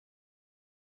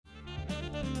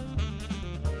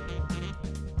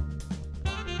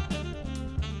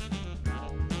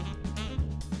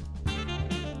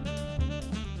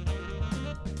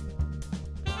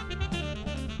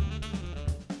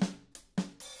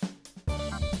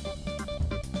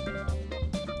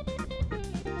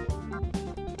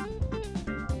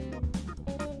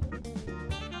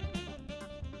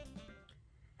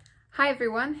Hi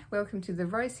everyone, welcome to the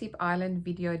Rosehip Island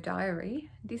video diary.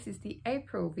 This is the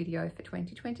April video for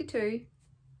 2022,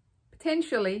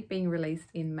 potentially being released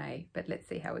in May, but let's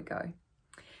see how we go.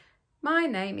 My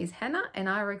name is Hannah and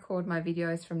I record my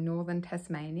videos from northern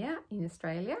Tasmania in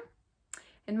Australia.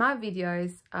 And my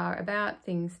videos are about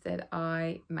things that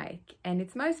I make, and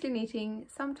it's mostly knitting,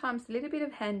 sometimes a little bit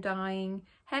of hand dyeing,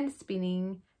 hand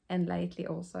spinning, and lately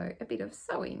also a bit of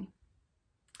sewing.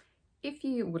 If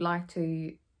you would like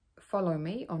to follow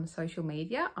me on social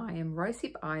media, I am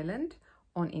Rosehip Island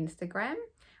on Instagram.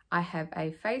 I have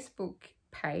a Facebook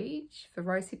page for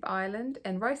Rosehip Island,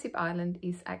 and Rosehip Island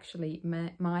is actually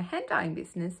my hand dyeing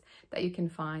business that you can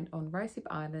find on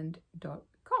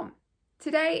rosehipisland.com.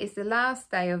 Today is the last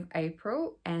day of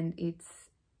April and it's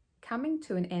coming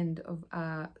to an end of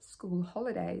our school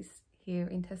holidays here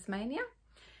in Tasmania.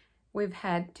 We've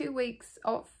had 2 weeks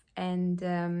off and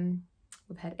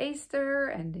we've had Easter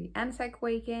and the Anzac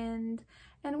weekend,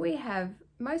 and we have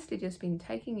mostly just been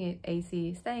taking it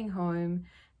easy, staying home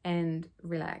and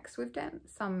relax. We've done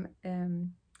some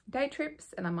day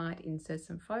trips and I might insert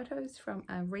some photos from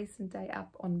a recent day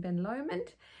up on Ben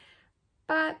Lomond,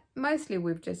 but mostly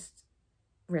we've just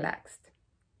relaxed.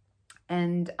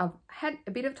 And I've had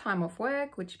a bit of time off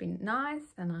work, which has been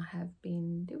nice, and I have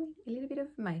been doing a little bit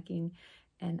of making,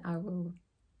 and I will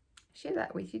share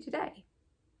that with you today.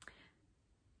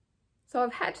 So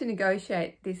I've had to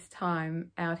negotiate this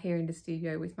time out here in the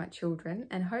studio with my children,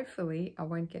 and hopefully I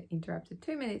won't get interrupted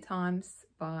too many times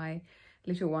by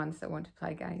little ones that want to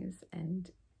play games and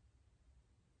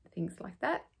things like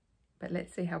that. But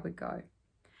let's see how we go.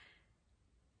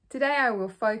 Today I will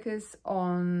focus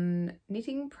on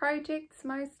knitting projects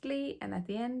mostly, and at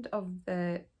the end of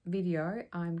the video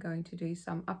I'm going to do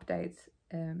some updates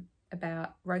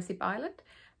about Rosehip Island,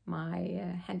 my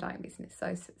hand dyeing business.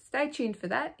 So stay tuned for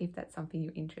that if that's something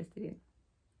you're interested in.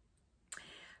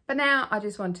 But now I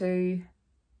just want to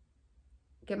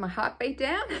get my heartbeat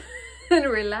down and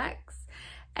relax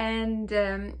and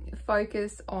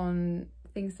focus on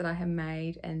things that I have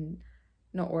made and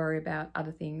not worry about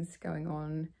other things going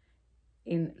on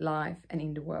in life and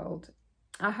in the world.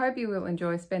 I hope you will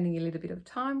enjoy spending a little bit of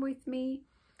time with me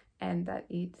and that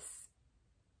it's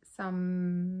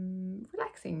some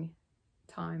relaxing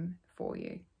time for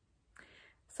you.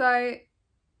 So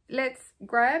let's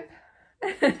grab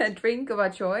a drink of our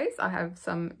choice. I have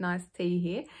some nice tea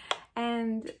here,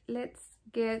 and let's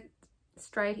get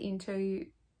straight into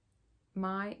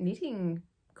my knitting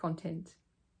content.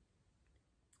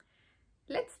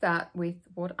 Let's start with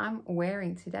what I'm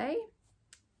wearing today.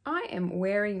 I am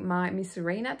wearing my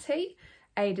Misurina tee,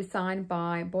 a design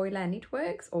by Boyland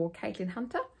Knitworks or Caitlin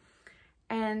Hunter,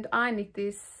 and I knit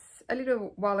this a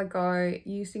little while ago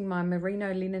using my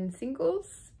merino linen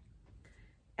singles,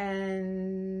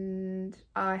 and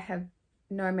I have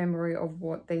no memory of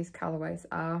what these colorways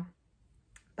are,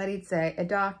 but it's a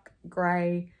dark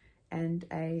grey and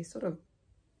a sort of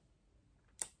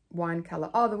wine color.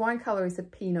 Oh, the wine color is the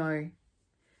Pinot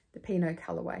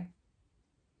colorway.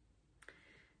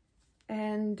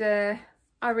 And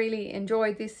I really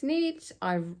enjoyed this knit.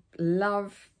 I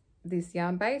love this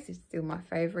yarn base. It's still my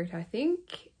favorite, I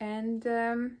think. And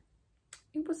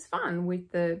it was fun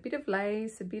with a bit of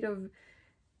lace, a bit of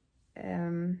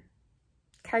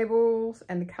cables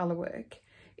and the color work.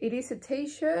 It is a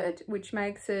t-shirt, which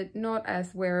makes it not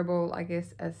as wearable, I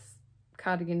guess, as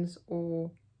cardigans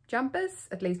or jumpers,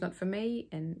 at least not for me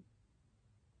and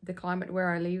the climate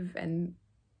where I live and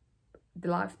the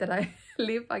life that I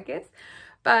live, I guess.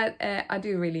 But I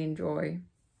do really enjoy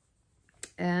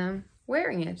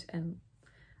wearing it, and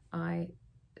I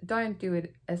don't do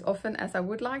it as often as I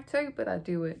would like to, but I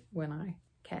do it when I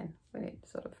can, when it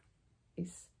sort of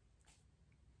is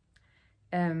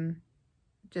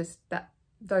just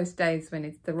those days when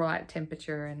it's the right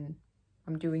temperature and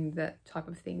I'm doing that type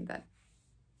of thing that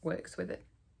works with it.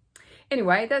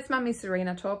 Anyway, that's my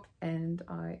Misurina top and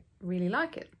I really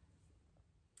like it.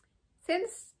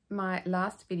 Since my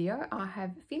last video, I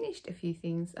have finished a few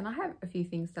things, and I have a few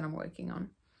things that I'm working on.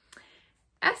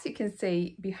 As you can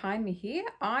see behind me here,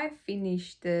 I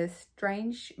finished the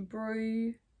strange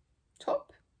brew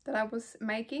top that I was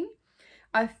making.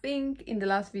 I think in the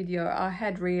last video I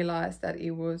had realized that it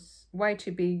was way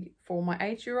too big for my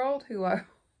 8-year-old who I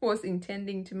was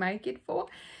intending to make it for.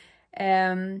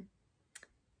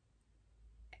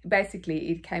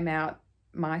 Basically it came out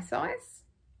my size,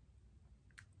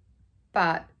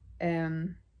 but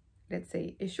let's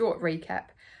see, a short recap.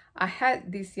 I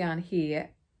had this yarn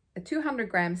here, a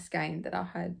 200-gram skein that I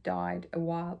had dyed a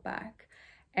while back,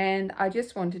 and I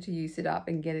just wanted to use it up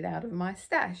and get it out of my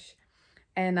stash.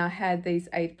 And I had these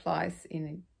 8 plies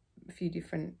in a few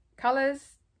different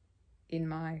colours in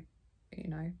my, you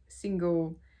know,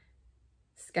 single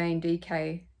skein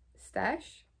DK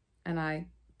stash, and I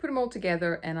put them all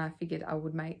together, and I figured I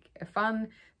would make a fun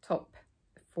top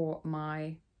for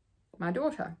my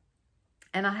daughter.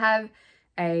 And I have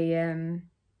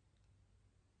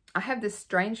the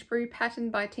Strange Brew pattern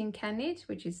by Tin Can Knit,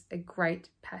 which is a great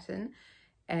pattern,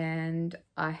 and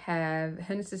I have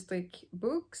Hermiones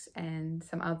books and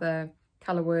some other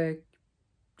colour work,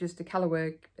 just a colour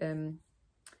work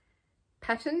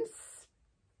patterns,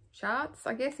 charts,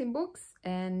 I guess, in books,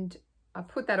 and I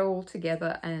put that all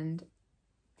together and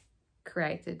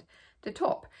created the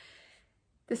top.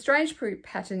 The Strange Brew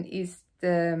pattern is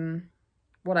the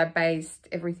what I based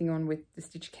everything on, with the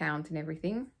stitch count and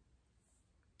everything.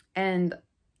 And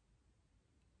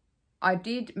I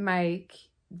did make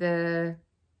the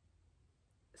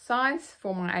size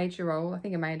for my 8-year-old. I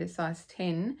think I made a size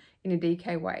 10 in a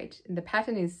DK weight. And the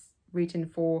pattern is written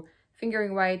for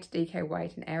fingering weight, DK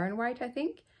weight and Aran weight, I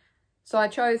think. So I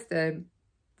chose the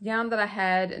yarn that I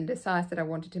had and the size that I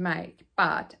wanted to make,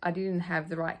 but I didn't have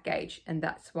the right gauge, and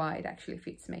that's why it actually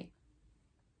fits me.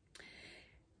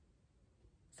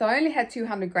 So I only had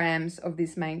 200 grams of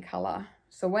this main color.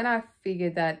 So when I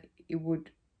figured that it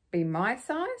would be my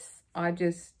size, I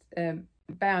just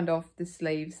bound off the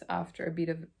sleeves after a bit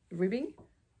of ribbing.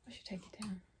 I should take it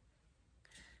down.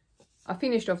 I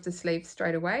finished off the sleeves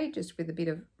straight away, just with a bit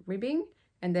of ribbing,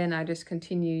 and then I just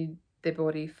continued the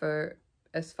body for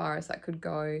as far as I could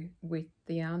go with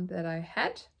the yarn that I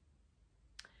had.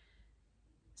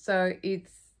 So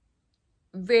it's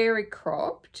very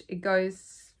cropped. It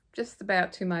goes just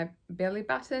about to my belly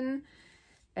button.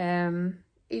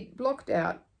 It blocked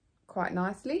out quite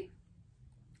nicely,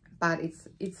 but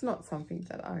it's not something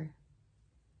that I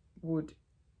would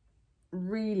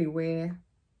really wear.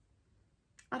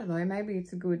 I don't know, maybe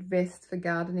it's a good vest for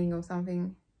gardening or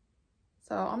something.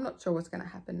 So I'm not sure what's going to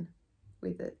happen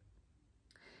with it.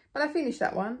 But I finished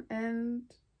that one, and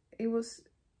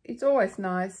it's always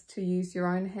nice to use your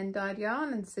own hand-dyed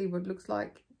yarn and see what it looks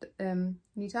like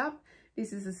knit up.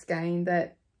 This is a skein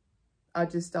that I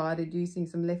just started using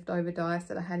some leftover dyes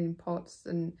that I had in pots,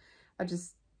 and I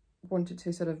just wanted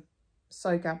to sort of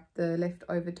soak up the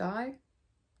leftover dye.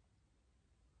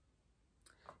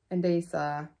 And these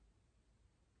are,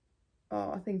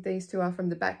 I think these two are from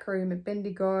the back room at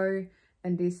Bendigo,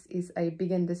 and this is a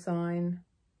Big N Design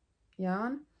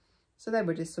yarn. So they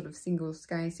were just sort of single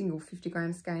skeins, single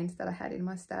 50-gram skeins that I had in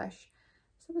my stash.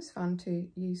 So it was fun to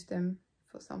use them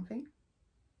for something.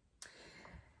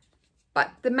 But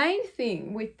the main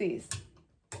thing with this,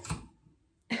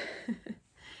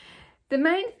 the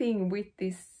main thing with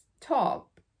this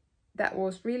top that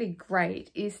was really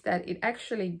great is that it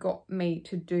actually got me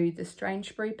to do the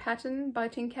Strange Brew pattern by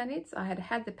Tin Can Knits. I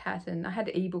had the pattern, I had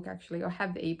the ebook actually, I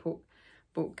have the ebook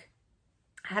book.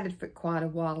 I had it for quite a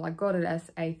while. I got it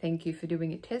as a thank you for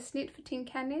doing a test knit for Tin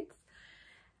Can Knits,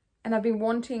 and I've been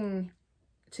wanting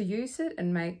to use it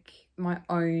and make my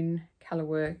own colour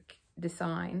work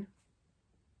design.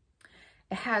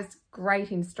 It has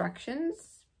great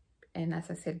instructions, and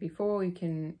as I said before, you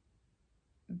can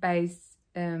base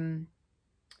your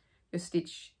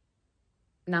stitch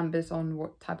numbers on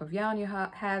what type of yarn you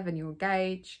have and your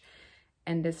gauge,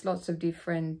 and there's lots of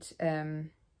different,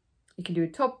 you can do a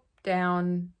top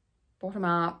down, bottom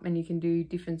up, and you can do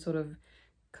different sort of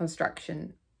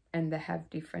construction, and they have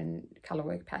different colour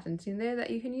work patterns in there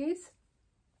that you can use.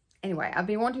 Anyway, I've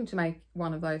been wanting to make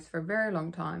one of those for a very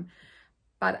long time,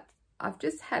 but I've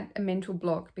just had a mental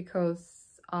block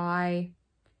because I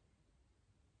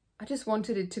just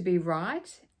wanted it to be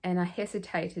right, and I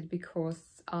hesitated because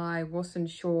I wasn't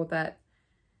sure that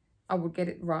I would get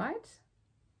it right.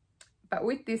 But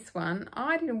with this one,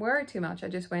 I didn't worry too much. I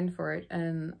just went for it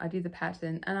and I did the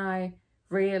pattern, and I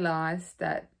realized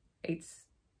that it's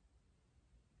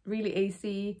really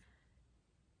easy,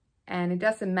 and it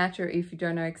doesn't matter if you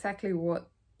don't know exactly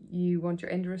what you want your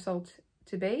end result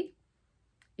to be.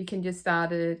 You can just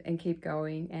start it and keep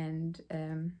going, and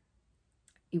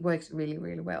it works really,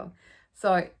 really well.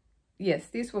 So yes,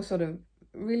 this was sort of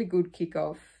really good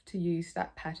kickoff to use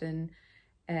that pattern.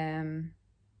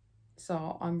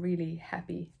 So I'm really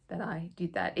happy that I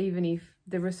did that, even if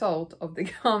the result of the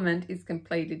garment is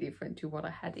completely different to what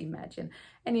I had imagined,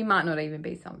 and it might not even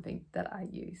be something that I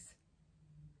use.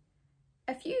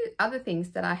 A few other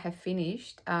things that I have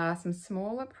finished are some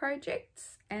smaller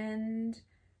projects, and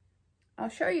I'll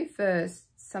show you first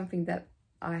something that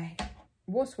I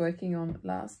was working on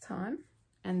last time,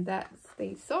 and that's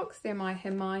these socks. They're my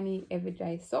Hermiones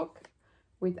Everyday sock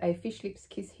with a fish lips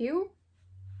kiss heel.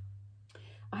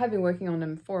 I have been working on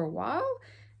them for a while,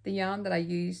 The yarn that I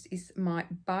used is my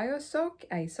Bio Sock,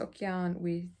 a sock yarn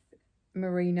with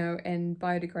merino and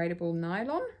biodegradable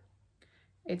nylon.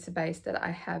 It's a base that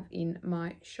I have in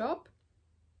my shop.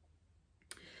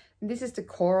 This is the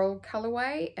coral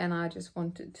colorway, and I just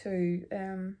wanted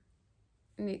to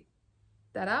knit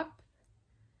that up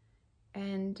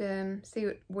and see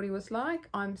what it was like.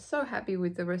 I'm so happy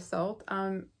with the result.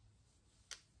 I'm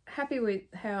happy with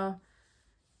how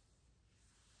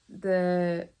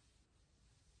the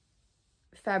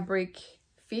fabric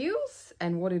feels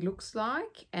and what it looks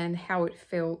like and how it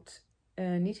felt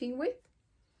knitting with.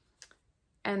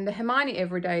 And the Hermiones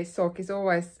Everyday sock is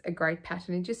always a great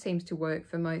pattern. It just seems to work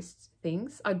for most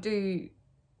things. I do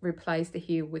replace the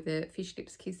heel with a Fish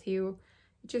Lips Kiss heel.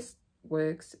 It just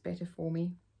works better for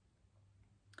me.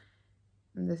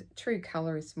 And the true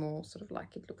colour is more sort of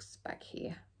like it looks back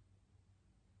here.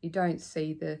 You don't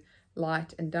see the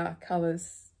light and dark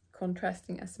colours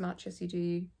contrasting as much as you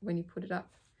do when you put it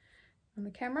up on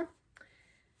the camera.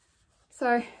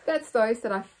 So that's those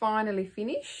that I finally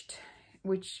finished,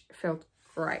 which felt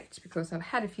great because I've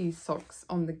had a few socks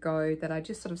on the go that I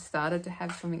just sort of started to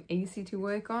have something easy to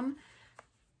work on,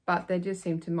 but they just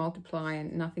seemed to multiply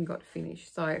and nothing got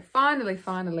finished. So finally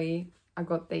I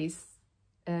got these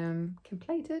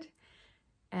completed,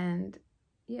 and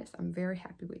yes, I'm very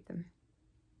happy with them.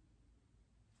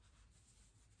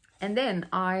 And then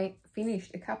I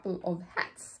finished a couple of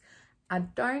hats. I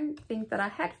don't think that I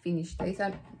had finished these.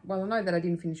 Well, I know that I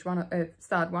didn't finish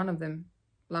start one of them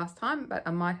last time, but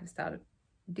I might have started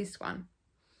this one.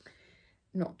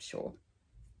 Not sure.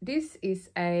 This is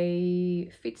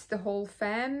a Fits the Whole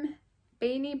Fam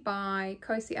beanie by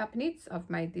Cozy Up Knits. I've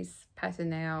made this pattern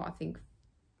now, I think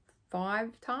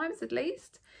 5 times at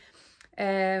least.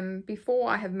 Before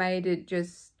I have made it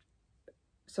just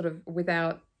sort of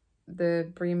without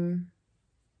the brim,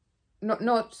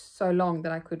 not so long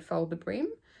that I could fold the brim,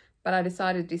 but I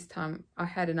decided this time I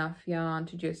had enough yarn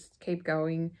to just keep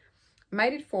going.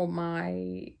 Made it for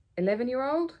my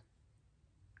 11-year-old.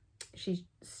 She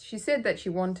said that she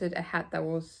wanted a hat that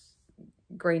was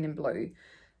green and blue.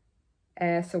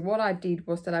 So what I did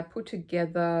was that I put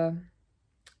together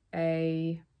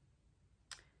a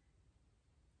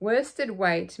worsted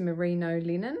weight merino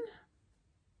linen.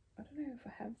 I don't know if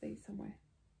I have these somewhere.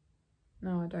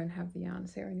 No, I don't have the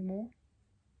yarns here anymore.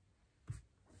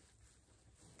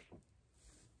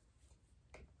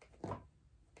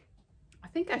 I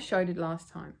think I showed it last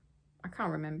time. I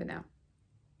can't remember now.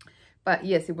 But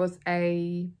yes, it was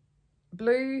a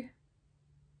green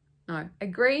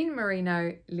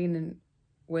merino linen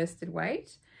worsted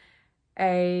weight,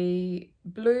 a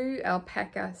blue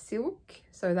alpaca silk,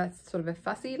 so that's sort of a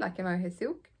fussy like a mohair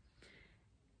silk,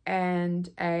 and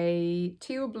a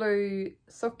teal blue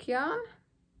sock yarn,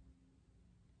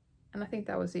 and I think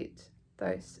that was it,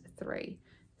 those 3.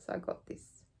 So I got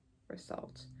this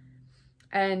result,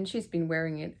 and she's been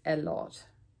wearing it a lot,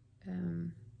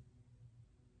 and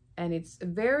it's a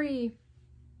very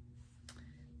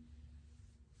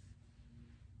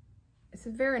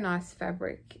nice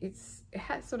fabric. It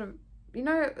has sort of, you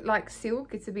know, like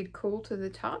silk, it's a bit cool to the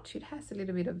touch. It has a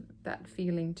little bit of that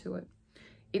feeling to it.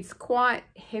 It's quite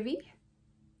heavy,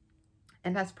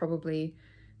 and that's probably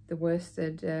the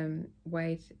worsted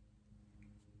weight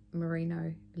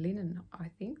merino linen. I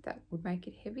think that would make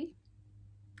it heavy.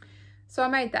 So I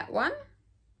made that one,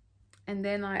 and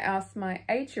then I asked my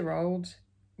 8-year-old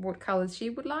what colours she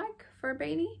would like for a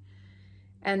beanie,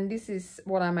 and this is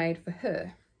what I made for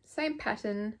her. Same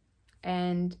pattern,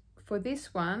 and for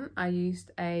this one I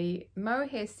used a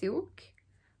mohair silk.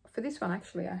 For this one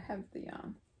actually I have the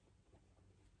yarn.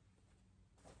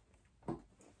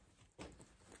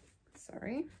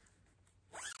 Sorry.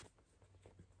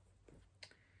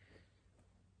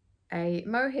 A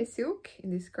mohair silk in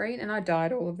this green, and I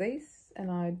dyed all of these, and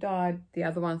I dyed the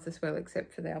other ones as well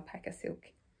except for the alpaca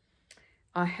silk.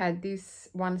 I had this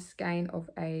one skein of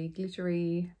a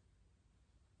glittery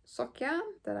sock yarn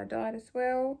that I dyed as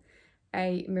well,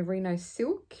 a merino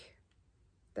silk,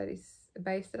 that is a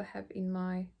base that I have in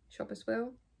my shop as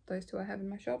well. Those 2 I have in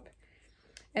my shop.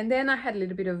 And then I had a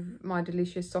little bit of my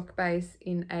delicious sock base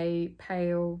in a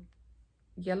pale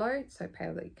yellow. It's so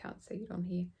pale that you can't see it on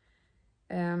here.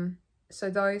 So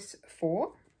those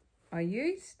 4 I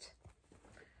used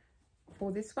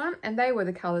for this one, and they were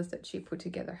the colours that she put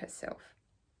together herself.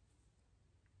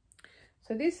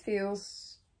 So this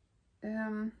feels,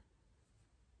 yeah,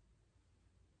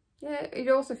 it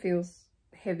also feels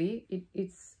heavy.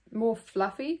 It's more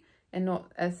fluffy and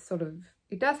not as sort of,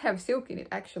 it does have silk in it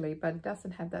actually, but it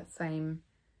doesn't have that same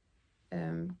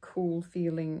cool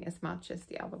feeling as much as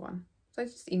the other one. So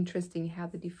it's just interesting how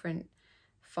the different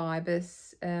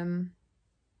fibers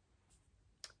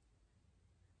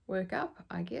work up,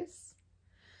 I guess.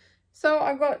 So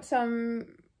I got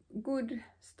some good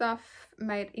stuff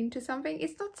made into something.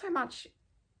 It's not so much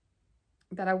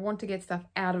that I want to get stuff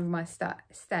out of my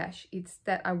stash, it's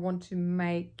that I want to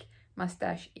make my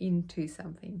stash into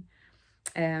something.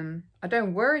 I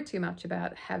don't worry too much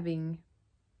about having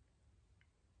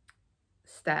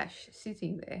stash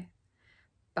sitting there,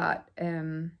 but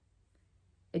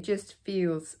it just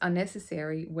feels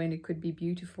unnecessary when it could be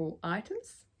beautiful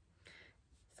items.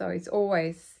 So it's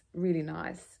always really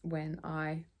nice when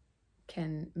I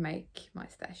can make my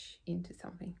stash into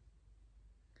something.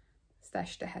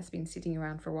 Stash that has been sitting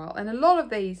around for a while. And a lot of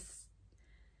these,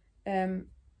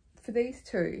 for these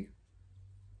two,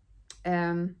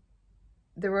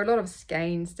 there were a lot of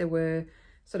skeins. There were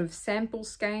sort of sample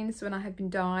skeins when I had been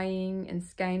dyeing, and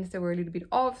skeins that were a little bit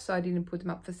off, so I didn't put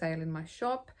them up for sale in my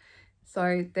shop.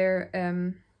 So they're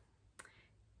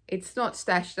it's not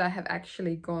stash that I have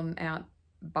actually gone out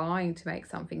buying to make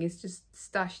something. It's just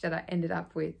stash that I ended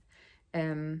up with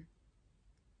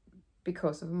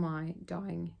because of my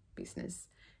dyeing business.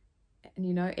 And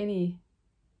you know,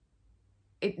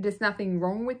 there's nothing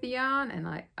wrong with the yarn, and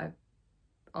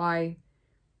I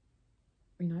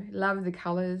you know, love the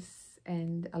colors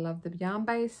and I love the yarn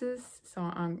bases, so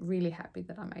I'm really happy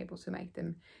that I'm able to make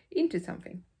them into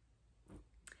something.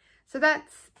 So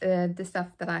that's the stuff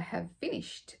that I have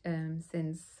finished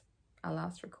since I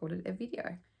last recorded a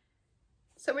video.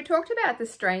 So we talked about the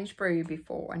strange brew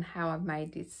before and how I've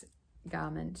made this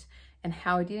garment and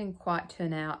how it didn't quite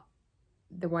turn out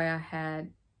the way I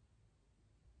had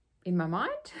in my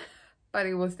mind, but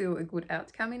it was still a good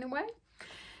outcome in a way.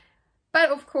 But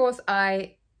of course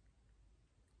I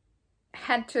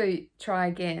had to try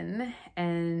again,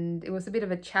 and it was a bit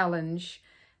of a challenge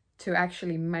to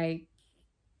actually make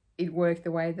it work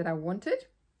the way that I wanted.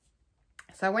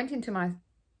 So I went into my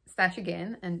stash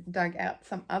again and dug out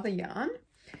some other yarn,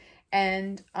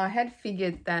 and I had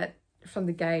figured that from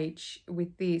the gauge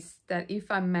with this, that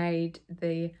if I made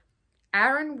the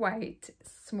Aran weight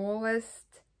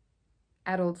smallest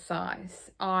adult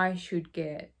size, I should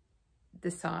get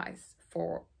the size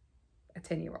for a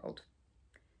 10-year-old.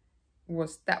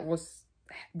 That was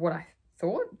what I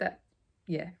thought. That,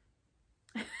 yeah,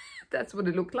 that's what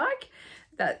it looked like.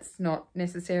 That's not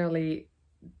necessarily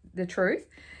the truth,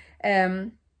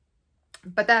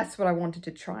 but that's what I wanted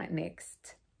to try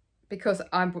next, because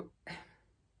I'm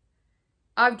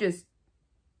at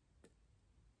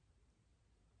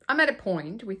a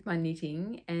point with my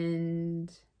knitting and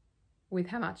with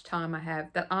how much time I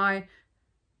have that I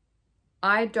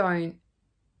don't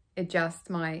adjust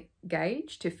my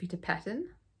gauge to fit a pattern.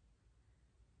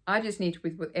 I just knit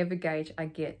with whatever gauge I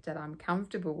get that I'm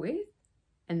comfortable with,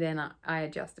 and then I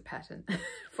adjust the pattern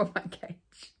for my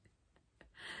gauge.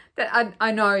 That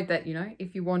I know that, you know,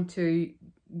 if you want to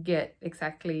get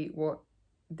exactly what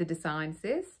the design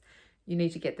says, you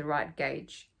need to get the right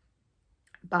gauge.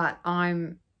 But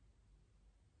I'm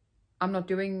not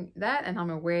doing that, and I'm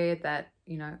aware that,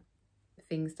 you know,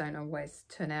 things don't always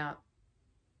turn out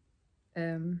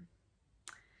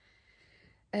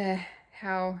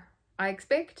how I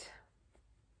expect,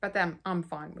 but I'm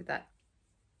fine with that.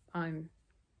 I'm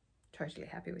totally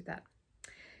happy with that.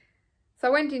 So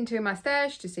I went into my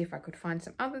stash to see if I could find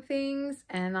some other things,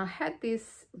 and I had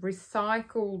this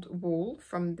recycled wool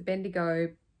from the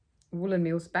Bendigo Woolen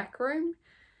Mills backroom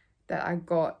that I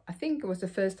got. I think it was the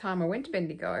first time I went to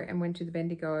Bendigo and went to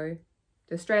the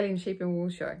Australian Sheep and Wool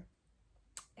Show.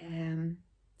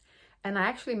 And I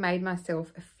actually made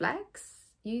myself a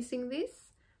flax using this.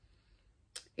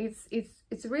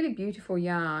 It's a really beautiful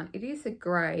yarn. It is a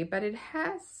grey, but it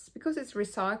has, because it's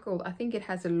recycled, I think it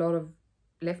has a lot of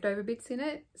leftover bits in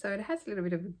it. So it has a little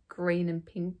bit of a green and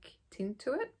pink tint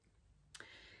to it.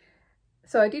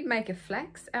 So I did make a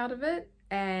flax out of it,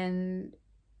 and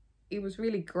it was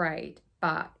really great,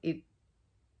 but it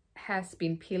has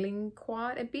been peeling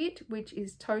quite a bit, which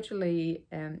is totally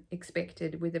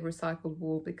expected with the recycled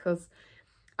wool, because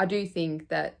I do think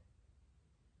that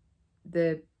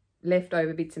the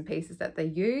leftover bits and pieces that they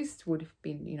used would have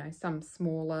been, you know, some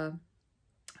smaller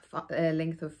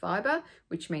length of fibre,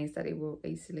 which means that it will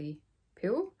easily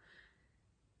peel.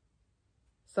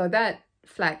 So that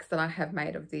flax that I have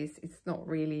made of this, it's not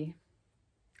really,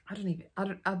 I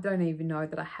don't even know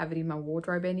that I have it in my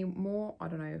wardrobe anymore. I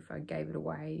don't know if I gave it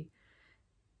away,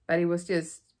 but it was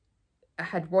just, I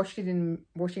had washed it in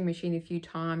washing machine a few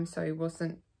times, so it was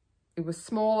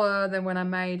smaller than when I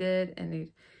made it, and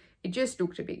it just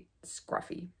looked a bit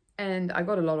scruffy, and I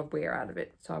got a lot of wear out of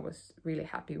it, so I was really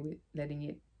happy with letting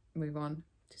it move on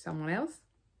to someone else.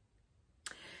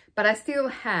 But I still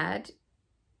had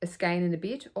a skein and a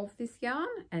bit of this yarn,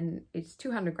 and it's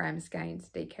 200 gram skeins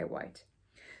DK weight.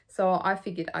 So I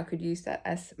figured I could use that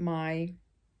as my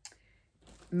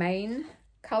main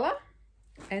color.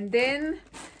 And then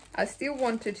I still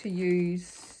wanted to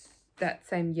use that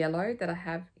same yellow that I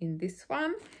have in this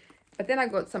one. But then I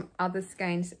got some other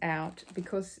skeins out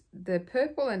because the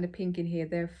purple and the pink in here,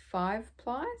 they're 5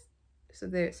 plies. So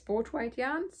they're sport weight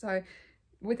yarn. So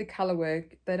with the color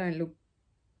work, they don't look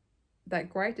that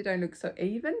great. They don't look so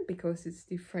even because it's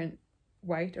different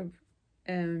weight of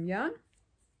yarn.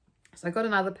 So I got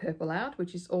another purple out,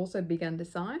 which is also Big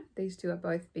Undersign. These two are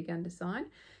both Big Undersign.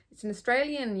 It's an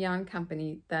Australian yarn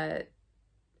company that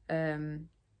are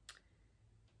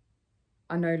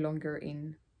no longer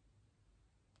in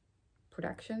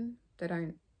production. They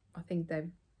don't, I think they've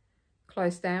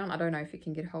closed down. I don't know if you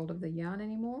can get hold of the yarn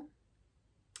anymore.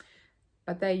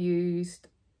 But they used,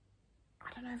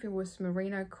 I don't know if it was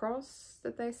merino cross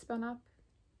that they spun up.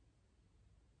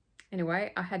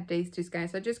 Anyway, I had these two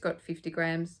skeins. I just got 50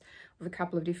 grams of a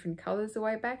couple of different colors a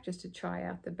way back just to try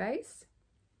out the base.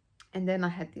 And then I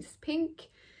had this pink,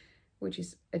 which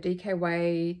is a DK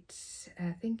weight.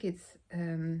 I think it's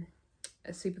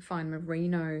a superfine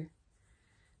merino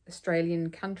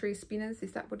Australian country spinners.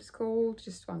 Is that what it's called?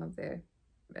 Just one of their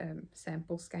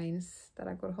sample skeins that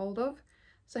I got hold of.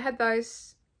 So I had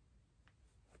those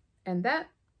and that,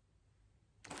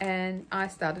 and I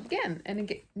started again. And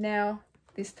again, now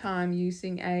this time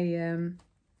using a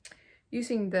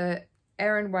using the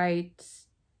Aran weight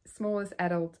smallest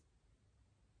adult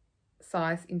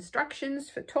size instructions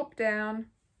for top down,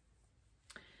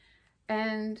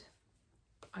 and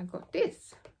I got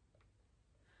this.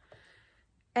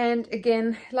 And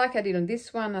again, like I did on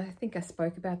this one, I think I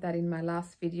spoke about that in my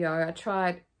last video.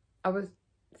 I was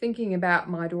thinking about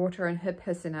my daughter and her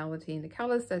personality and the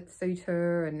colors that suit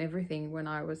her and everything when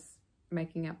I was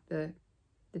making up the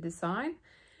design.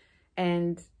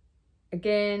 And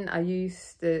again, I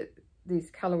used these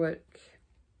color work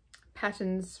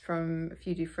patterns from a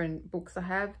few different books I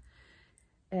have,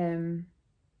 and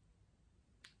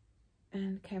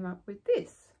came up with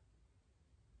this.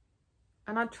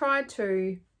 And I tried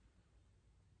to,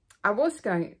 I was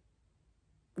going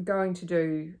to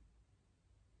do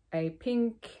a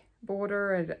pink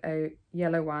border and a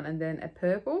yellow one and then a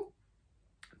purple,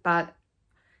 but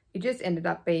it just ended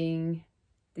up being,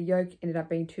 the yoke ended up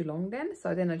being too long then.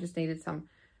 So then I just needed some,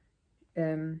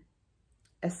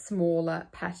 a smaller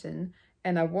pattern.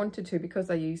 And I wanted to, because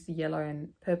I used the yellow and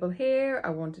purple here, I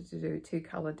wanted to do 2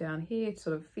 color down here to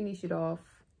sort of finish it off.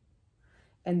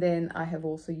 And then I have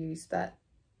also used that,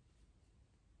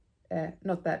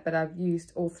 not that, but I've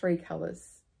used all 3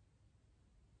 colors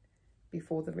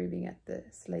before the ribbing at the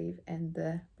sleeve and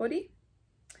the body.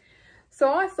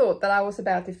 So I thought that I was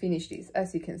about to finish this,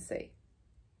 as you can see.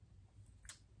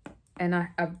 And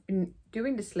I've been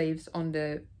doing the sleeves on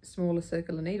the smaller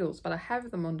circular needles, but I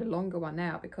have them on the longer one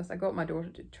now because I got my daughter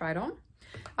to try it on.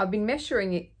 I've been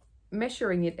measuring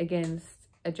it against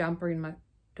a jumper in my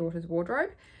daughter's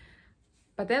wardrobe.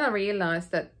 But then I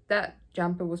realized that that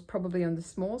jumper was probably on the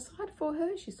small side for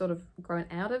her. She's sort of grown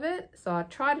out of it. So I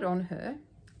tried it on her,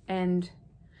 and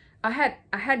I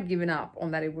had given up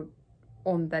on that it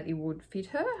would fit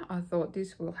her. I thought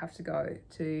this will have to go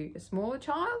to a smaller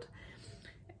child.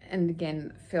 And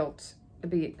again, felt a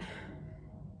bit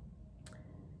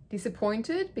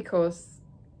disappointed because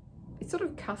it's sort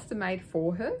of custom made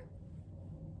for her.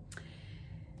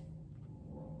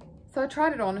 So I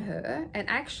tried it on her, and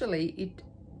actually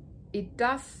it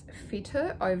does fit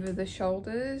her over the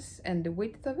shoulders and the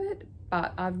width of it,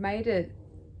 but I've made it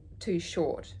too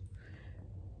short.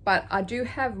 But I do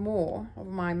have more of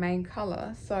my main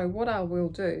color, so what I will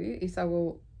do is I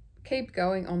will keep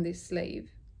going on this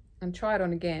sleeve and try it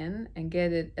on again and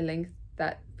get it a length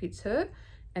that fits her,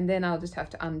 and then I'll just have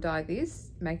to undye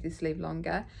this, make this sleeve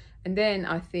longer, and then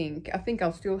I think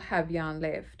I'll still have yarn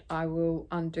left. I will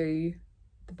undo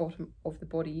the bottom of the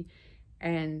body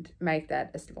and make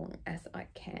that as long as I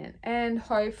can, and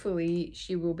hopefully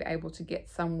she will be able to get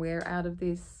somewhere out of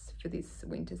this for this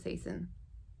winter season.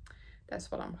 That's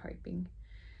what I'm hoping.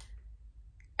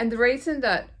 And the reason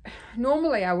that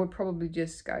normally I would probably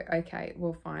just go, okay,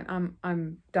 well, fine,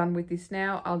 I'm done with this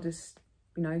now. I'll just,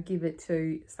 you know, give it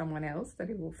to someone else that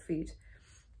it will fit,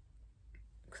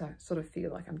 because I sort of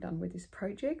feel like I'm done with this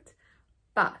project.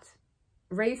 But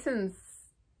reasons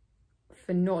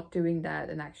for not doing that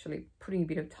and actually putting a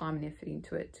bit of time and effort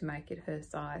into it to make it her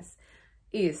size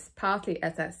is partly,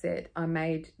 as I said, I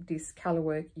made this color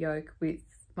work yoke with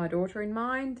my daughter in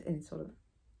mind and sort of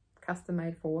custom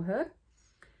made for her.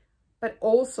 but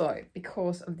also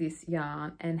because of this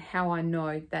yarn and how I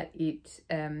know that it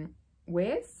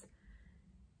wears,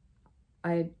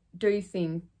 I do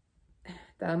think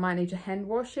that I might need to hand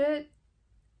wash it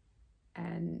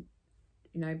and,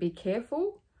 you know, be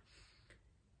careful.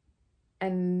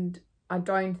 And I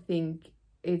don't think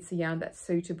it's a yarn that's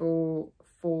suitable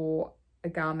for a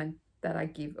garment that I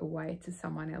give away to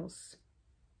someone else.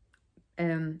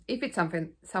 If it's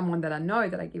someone that I know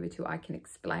that I give it to, I can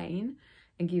explain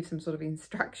and give some sort of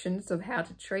instructions of how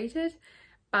to treat it.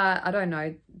 But I don't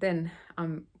know, then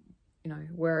I'm, you know,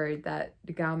 worried that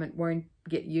the garment won't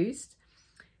get used.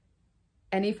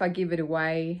 And if I give it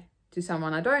away to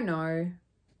someone I don't know,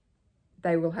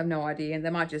 they will have no idea, and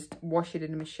they might just wash it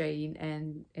in a machine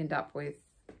and end up with,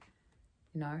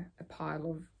 you know, a pile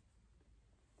of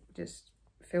just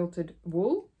filtered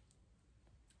wool.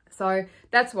 So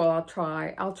that's what I'll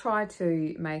try. I'll try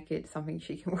to make it something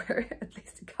she can wear at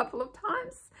least a couple of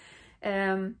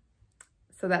times.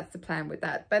 So that's the plan with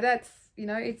that. But that's, you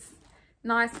know, it's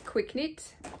nice, quick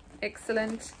knit,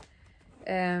 excellent.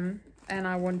 And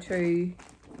I want to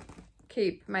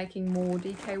keep making more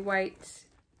DK weight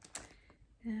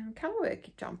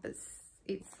colourwork jumpers.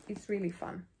 It's really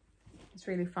fun. It's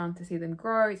really fun to see them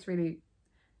grow. It's really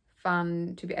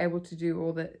fun to be able to do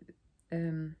all the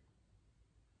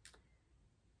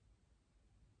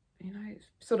you know,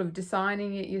 sort of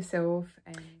designing it yourself.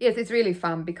 And yes, it's really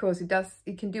fun because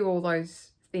it can do all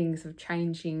those things of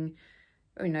changing,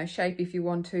 you know, shape if you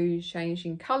want to,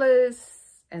 changing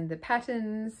colours and the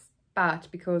patterns. But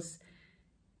because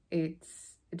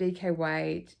it's a DK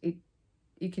weight,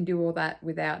 you can do all that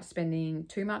without spending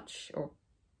too much, or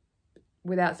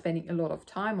without spending a lot of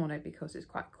time on it, because it's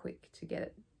quite quick to get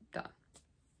it done.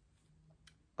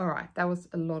 All right, that was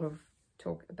a lot of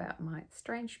talk about my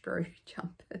strange brew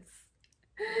jumpers.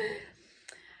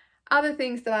 Other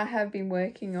things that I have been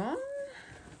working on,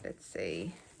 let's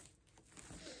see.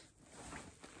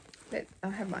 I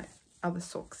have my other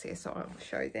socks here, so I'll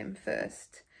show them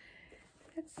first.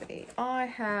 Let's see, I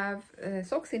have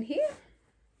socks in here,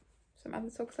 some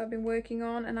other socks I've been working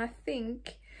on. And I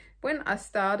think when I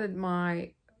started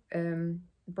my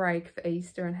break for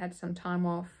Easter and had some time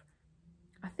off,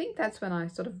 I think that's when I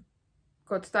sort of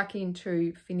got stuck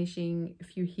into finishing a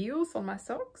few heels on my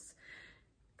socks,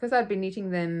 because I'd been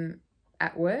knitting them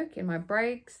at work in my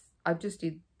breaks. I just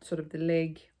did sort of the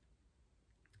leg,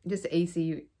 just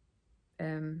easy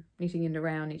knitting and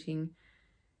around knitting,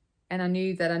 and I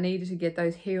knew that I needed to get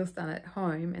those heels done at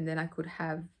home, and then I could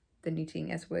have the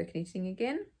knitting as work knitting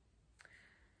again.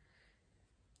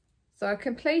 So I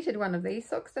completed one of these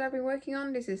socks that I've been working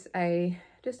on. This is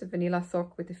just a vanilla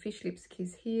sock with a fish lips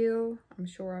kiss heel. I'm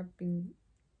sure I've been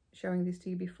showing this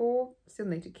to you before. Still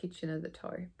need to kitchener the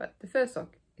toe, but the first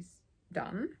sock is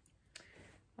done.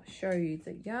 I'll show you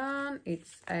the yarn.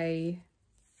 It's a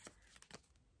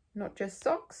Not Just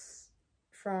Socks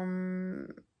from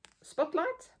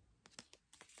Spotlight.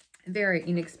 A very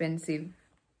inexpensive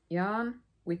yarn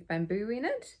with bamboo in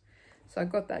it. So I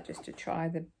got that just to try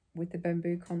with the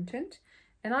bamboo content.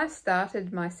 And I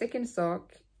started my second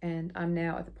sock, and I'm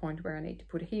now at the point where I need to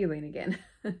put a heel in again.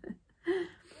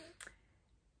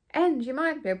 And you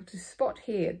might be able to spot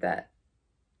here that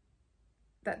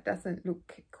that doesn't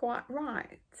look quite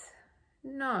right.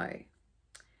 No.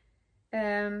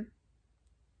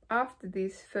 After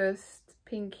this first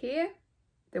pink here,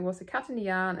 there was a cut in the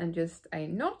yarn and just a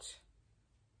knot.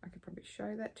 I could probably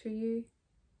show that to you.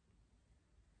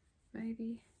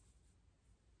 Maybe.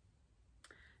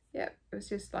 Yep, it was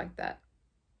just like that.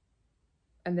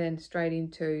 And then straight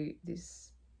into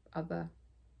this other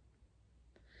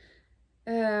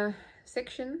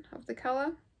section of the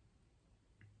colour,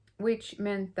 which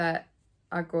meant that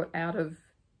I got out of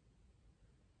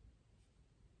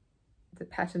the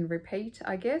pattern repeat,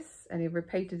 I guess, and it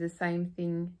repeated the same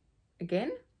thing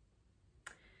again,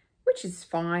 which is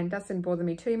fine, doesn't bother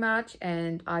me too much,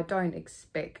 and I don't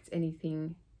expect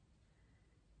anything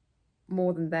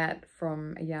more than that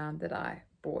from a yarn that I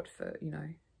bought for, you know,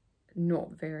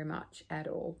 not very much at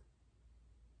all.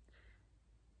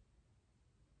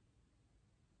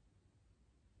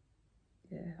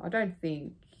 Yeah, I don't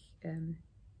think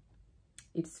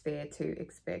it's fair to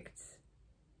expect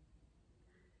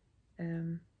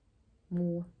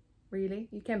more, really.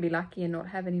 You can be lucky and not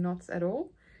have any knots at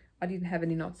all. I didn't have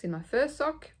any knots in my first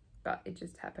sock, but it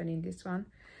just happened in this one.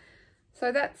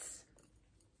 So that's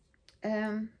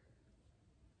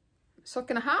sock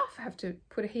and a half. I have to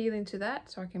put a heel into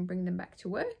that so I can bring them back to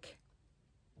work.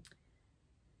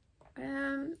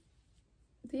 The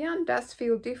yarn does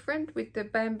feel different with the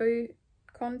bamboo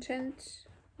content.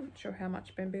 I'm not sure how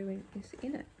much bamboo is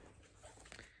in it.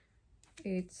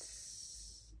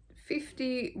 It's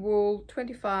 50 wool,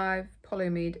 25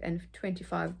 polyamide and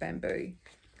 25 bamboo.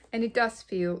 And it does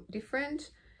feel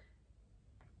different.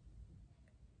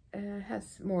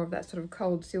 Has more of that sort of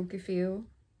cold silky feel.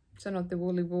 So not the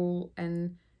woolly wool,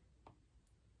 and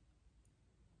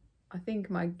I think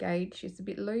my gauge is a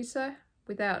bit looser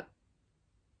without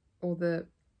all the,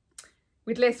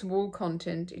 with less wool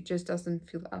content, it just doesn't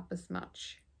fill up as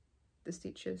much, the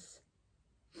stitches.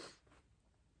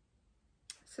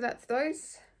 So that's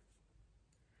those.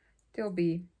 They'll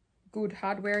be good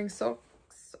hard wearing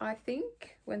socks, I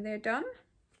think, when they're done.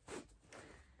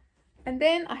 And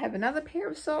then I have another pair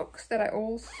of socks that I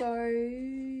also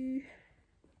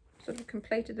sort of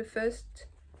completed the first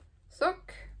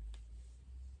sock.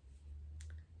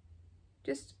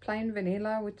 Just plain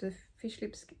vanilla with the Fish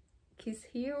Lips Kiss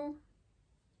heel.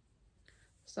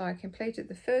 So I completed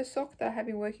the first sock that I have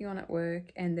been working on at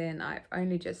work, and then I've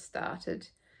only just started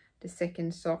the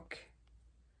second sock.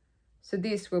 So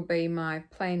this will be my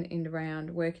plain and round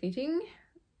work knitting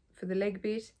for the leg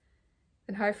bit.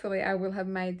 And hopefully I will have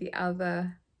made the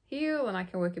other heel and I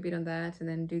can work a bit on that and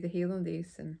then do the heel on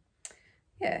this, and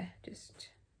yeah, just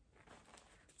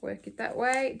work it that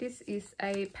way. This is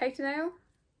a paper nail,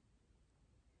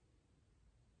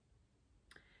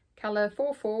 colour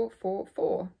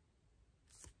 4444.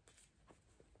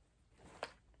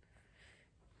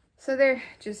 So they're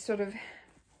just sort of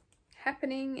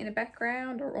happening in the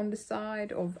background or on the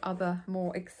side of other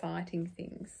more exciting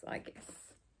things, I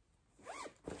guess.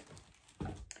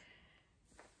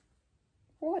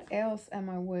 What else am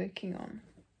I working on?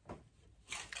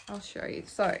 I'll show you.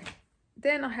 So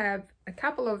then I have a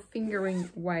couple of fingering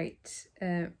weight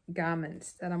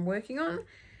garments that I'm working on,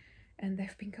 and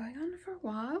they've been going on for a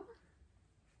while.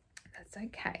 That's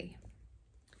okay.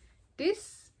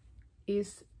 This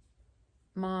is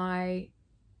my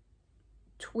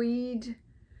tweed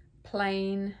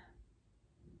plain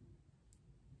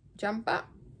jumper.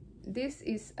 This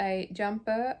is a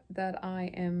jumper that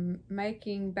I am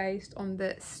making based on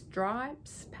the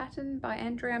stripes pattern by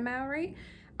Andrea Mowry.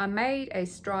 I made a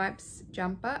stripes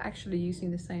jumper actually using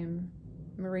the same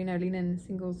merino linen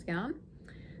singles yarn.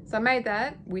 So I made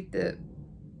that with the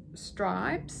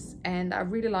stripes and I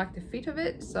really liked the fit of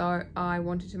it, so I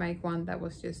wanted to make one that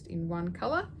was just in one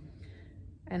color.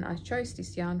 And I chose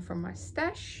this yarn from my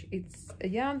stash. It's a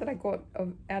yarn that I got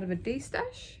out of a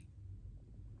D-stash.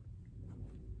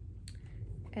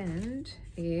 And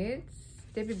it's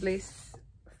Debbie Bliss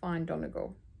Fine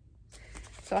Donegal.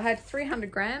 So I had 300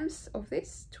 grams of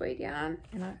this tweed yarn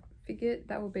and I figured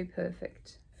that would be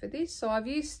perfect for this. So I've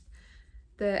used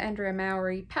the Andrea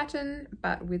Mowry pattern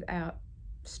but without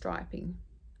striping.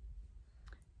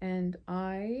 And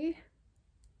I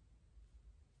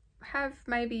have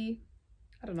maybe,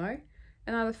 I don't know,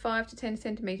 another 5 to 10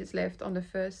 centimeters left on the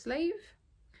first sleeve.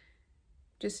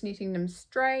 Just knitting them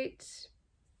straight.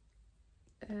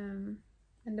 And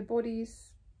the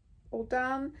body's all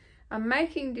done. I'm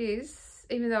making this,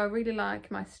 even though I really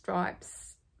like my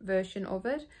stripes version of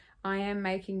it, I am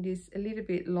making this a little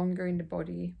bit longer in the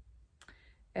body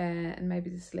and maybe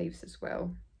the sleeves as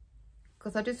well,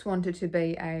 because I just want it to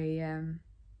be a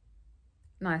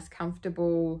nice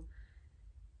comfortable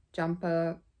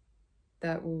jumper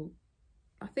that will,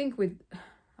 I think with,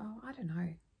 oh, I don't know.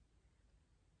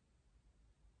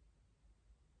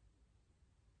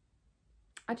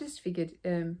 I just figured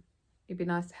it'd be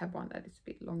nice to have one that is a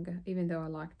bit longer, even though I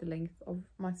like the length of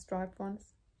my striped one.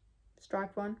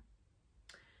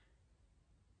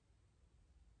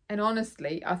 And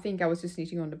honestly, I think I was just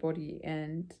knitting on the body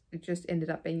and it just ended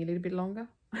up being a little bit longer.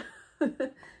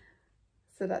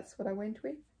 So that's what I went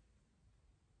with.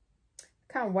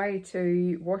 Can't wait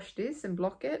to wash this and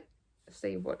block it,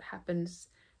 see what happens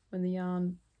when the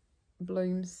yarn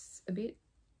blooms a bit.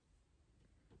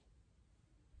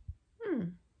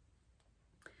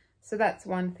 So that's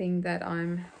one thing that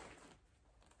I'm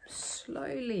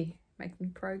slowly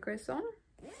making progress on.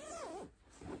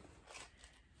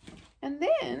 And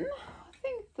then I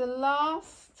think the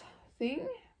last thing,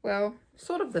 well,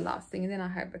 sort of the last thing, and then I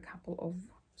have a couple of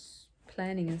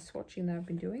planning and swatching that I've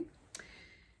been doing.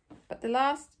 But the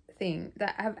last thing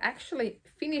that I've actually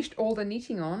finished all the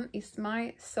knitting on is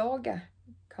my Saga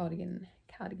cardigan.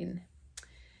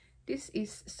 This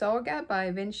is Saga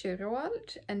by Venture,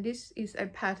 and this is a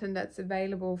pattern that's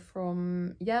available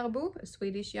from Jarbo, a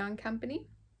Swedish yarn company.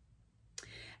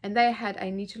 And they had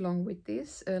a knit along with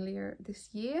this earlier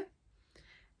this year,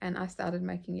 and I started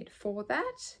making it for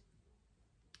that.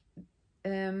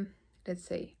 Let's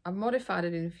see, I've modified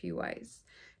it in a few ways.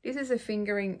 This is a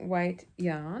fingering weight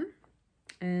yarn,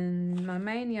 and my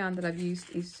main yarn that I've used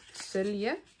is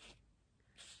Sölje.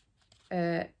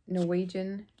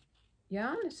 Norwegian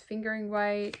yarn. It's fingering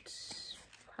weight,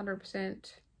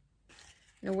 100%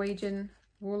 Norwegian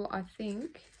wool, I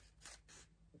think.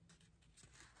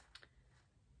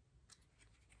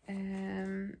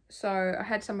 So I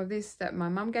had some of this that my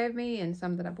mum gave me and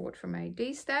some that I bought from a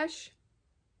D-stash.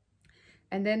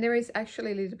 And then there is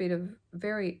actually a little bit of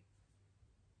very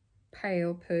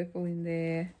pale purple in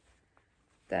there.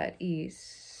 That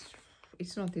is,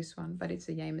 it's not this one, but it's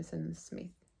a Jameson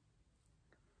Smith.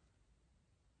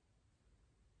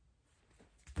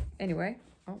 Anyway,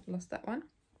 oh, lost that one.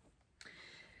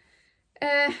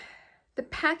 The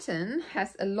pattern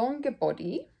has a longer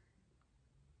body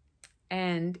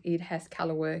and it has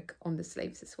color work on the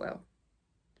sleeves as well.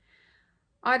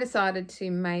 I decided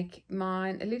to make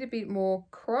mine a little bit more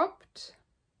cropped,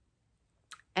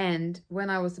 and when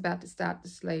I was about to start the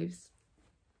sleeves,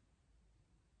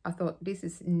 I thought this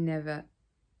is never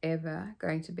ever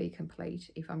going to be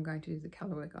complete if I'm going to do the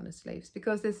color work on the sleeves,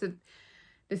 because there's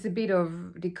a bit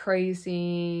of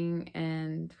decreasing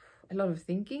and a lot of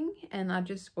thinking, and I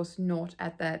just was not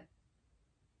at that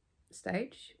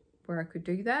stage where I could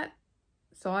do that.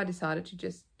 So I decided to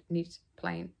just knit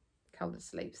plain coloured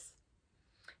sleeves.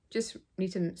 Just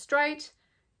knit them straight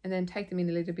and then take them in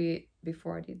a little bit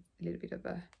before I did a little bit of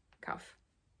a cuff.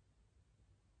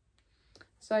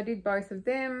 So I did both of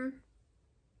them,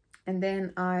 and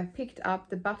then I picked up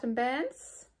the button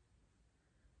bands,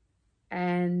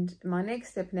 and my next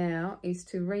step now is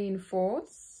to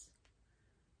reinforce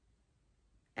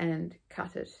and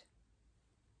cut it.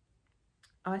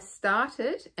 I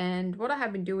started, and what I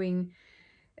have been doing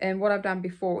and what I've done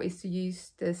before is to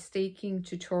use the steeking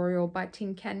tutorial by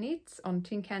Tin Can Knits on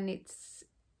Tin Can Knits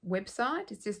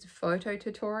website. It's just a photo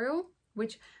tutorial,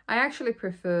 which I actually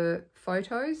prefer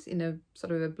photos in a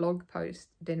sort of a blog post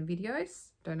than videos.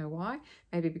 Don't know why.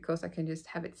 Maybe because I can just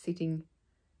have it sitting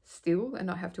still and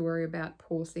not have to worry about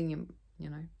pausing and, you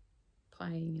know,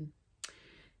 playing. And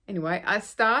anyway, I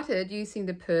started using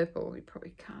the purple. You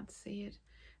probably can't see it.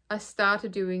 I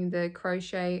started doing the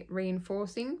crochet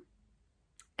reinforcing,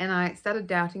 and I started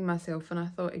doubting myself, and I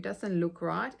thought it doesn't look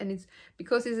right. And it's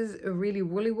because this is a really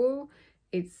woolly wool,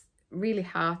 it's really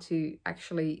hard to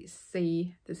actually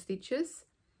see the stitches.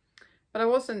 But I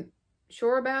wasn't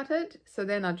sure about it, so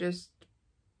then I just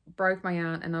broke my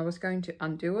yarn and I was going to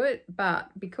undo it,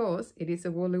 but because it is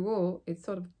a woolly wool, it's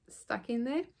sort of stuck in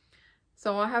there.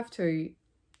 So I have to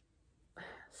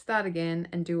start again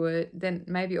and do it, then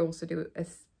maybe also do a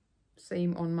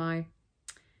seam on my,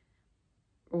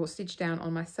 or stitch down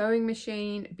on my sewing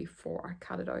machine before I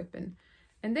cut it open.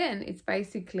 And then it's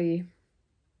basically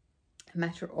a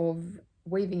matter of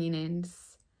weaving in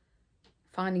ends,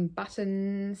 finding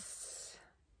buttons,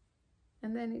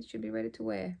 and then it should be ready to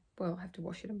wear. Well, I have to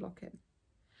wash it and block it.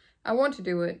 I want to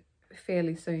do it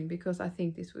fairly soon because I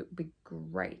think this would be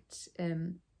great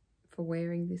for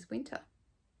wearing this winter.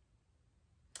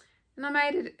 And I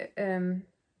made it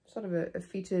sort of a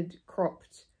fitted,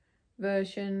 cropped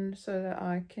version so that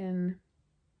I can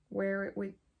wear it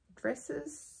with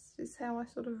dresses, is how I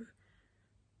sort of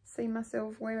see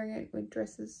myself wearing it with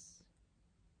dresses.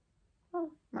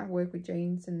 Oh, might work with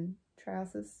jeans and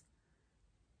trousers.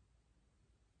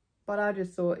 But I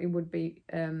just thought it would be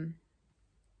a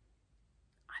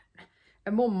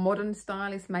more modern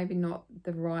style is maybe not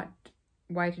the right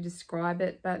way to describe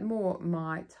it, but more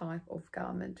my type of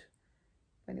garment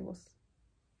when it was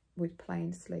with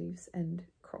plain sleeves and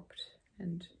cropped,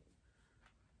 and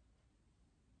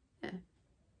yeah.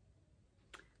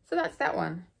 So that's that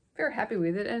one. Very happy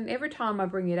with it, and every time I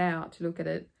bring it out to look at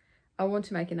it, I want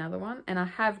to make another one, and I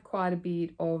have quite a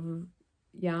bit of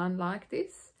yarn like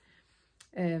this,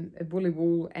 a woolly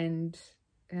wool and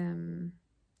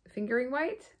fingering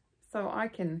weight. So I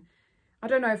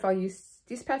don't know if I'll use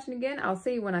this pattern again. I'll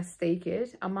see when I steek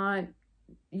it. I might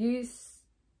use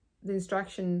the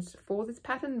instructions for this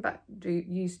pattern, but do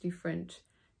use different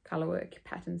color work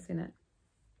patterns in it.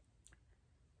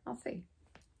 I'll see.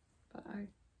 But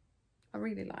I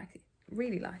really like it.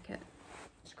 Really like it.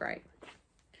 It's great.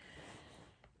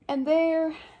 And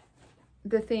they're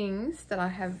the things that I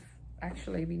have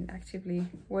actually been actively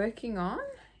working on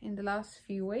in the last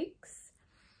few weeks.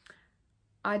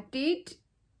 I did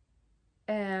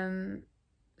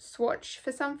swatch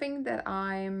for something that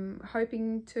I'm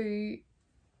hoping to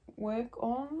work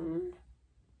on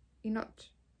in not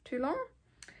too long.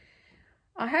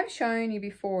 I have shown you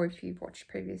before, if you've watched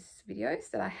previous videos,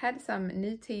 that I had some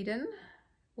indiedyer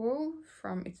wool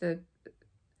from, it's a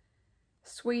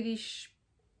Swedish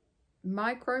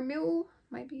micro mill,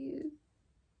 maybe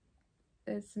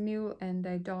it's a mill, and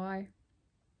they dye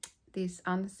this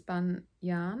unspun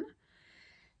yarn.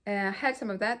 I had some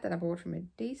of that I bought from a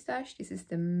D-stash. This is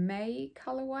the May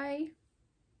colorway.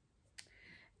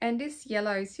 And this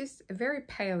yellow is just a very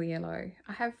pale yellow.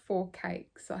 I have 4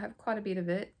 cakes, so I have quite a bit of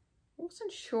it.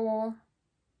 Wasn't sure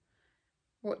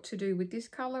what to do with this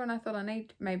color, and I thought I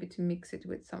need maybe to mix it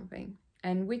with something.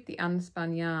 And with the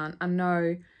unspun yarn, I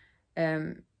know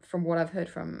from what I've heard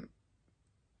from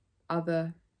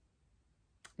other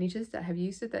knitters that have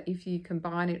used it, that if you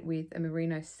combine it with a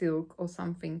merino silk or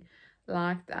something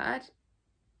like that,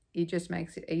 it just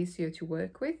makes it easier to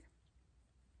work with.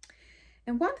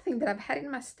 And one thing that I've had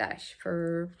in my stash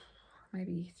for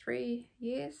maybe 3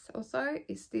 years or so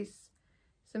is this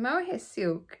Mowry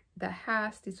silk that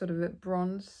has this sort of a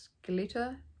bronze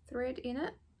glitter thread in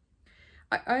it.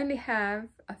 I only have,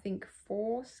 I think,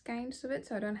 4 skeins of it,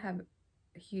 so I don't have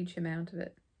a huge amount of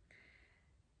it.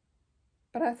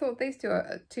 But I thought these two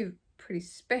are 2 pretty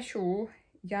special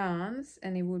yarns,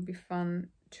 and it would be fun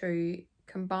to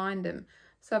combine them.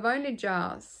 So I've only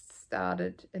just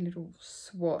started a little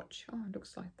swatch. Oh, it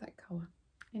looks like that color.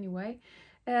 Anyway,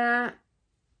 and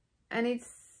it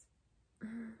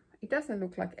doesn't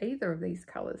look like either of these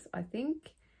colors, I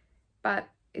think, but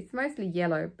it's mostly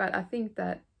yellow. But I think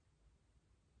that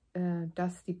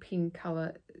dusty pink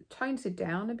color tones it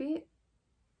down a bit.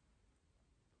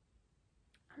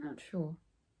 I'm not sure.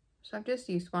 So I've just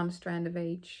used 1 strand of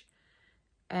each,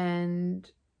 and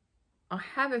I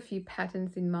have a few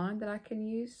patterns in mind that I can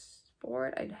use for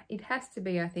it. It has to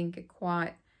be, I think, a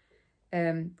quite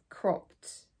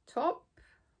cropped top.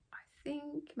 I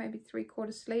think maybe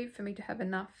 3/4 sleeve for me to have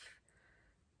enough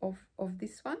of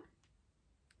this one,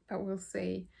 but we'll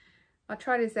see. I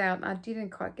tried this out and I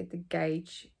didn't quite get the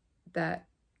gauge that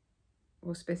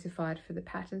was specified for the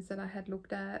patterns that I had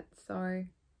looked at, so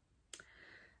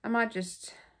I might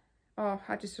just,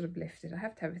 I just sort of left it. I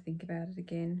have to have a think about it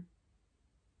again.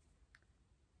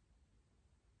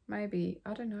 Maybe,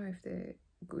 I don't know if they're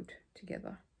good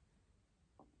together.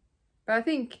 But I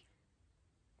think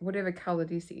whatever colour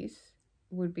this is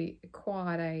would be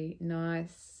quite a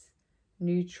nice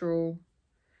neutral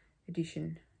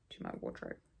addition to my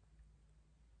wardrobe.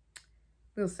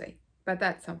 We'll see. But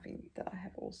that's something that I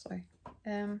have also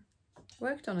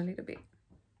worked on a little bit.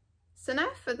 So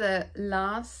now for the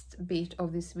last bit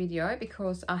of this video,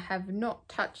 because I have not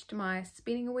touched my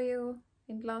spinning wheel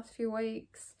in the last few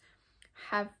weeks,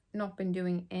 have not been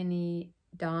doing any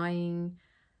dyeing.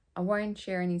 I won't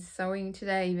share any sewing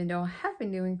today, even though I have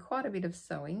been doing quite a bit of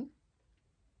sewing.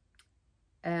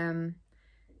 I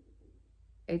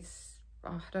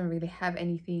don't really have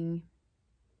anything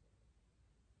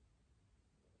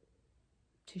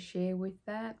to share with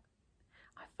that.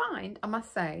 I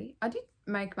must say, I did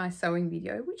make my sewing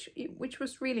video, which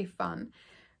was really fun,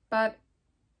 but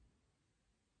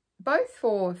both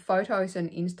for photos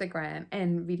and Instagram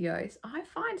and videos, I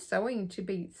find sewing to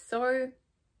be so,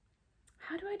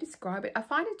 how do I describe it? I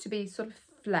find it to be sort of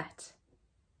flat.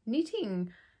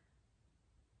 Knitting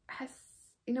has,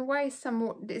 in a way,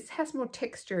 it has more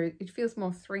texture. It feels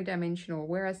more 3-dimensional,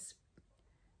 whereas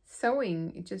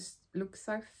sewing, it just looks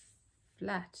so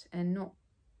flat and not,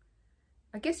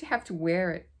 I guess you have to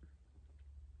wear it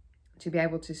to be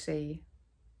able to see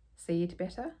it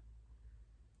better.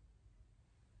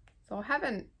 So I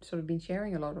haven't sort of been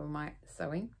sharing a lot of my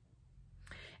sewing.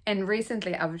 And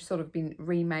recently I've sort of been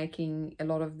remaking a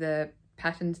lot of the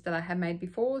patterns that I had made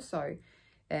before. So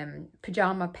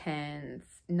pajama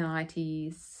pants,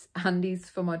 nighties, undies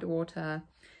for my daughter.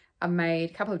 I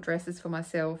made a couple of dresses for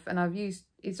myself, and I've used,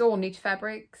 it's all knit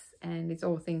fabrics and it's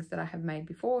all things that I have made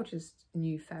before, just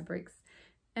new fabrics.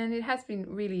 And it has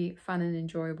been really fun and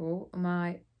enjoyable.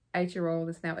 My 8-year-old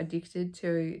is now addicted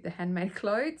to the handmade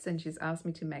clothes, and she's asked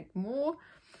me to make more.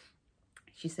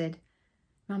 She said,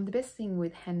 "Mum, the best thing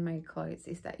with handmade clothes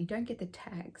is that you don't get the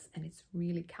tags and it's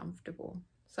really comfortable."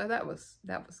 So that was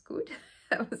good.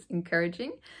 That was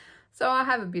encouraging. So I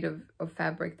have a bit of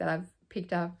fabric that I've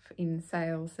picked up in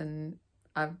sales, and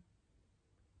I've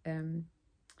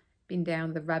been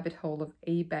down the rabbit hole of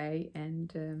eBay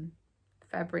and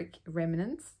fabric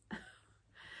remnants.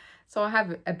 So I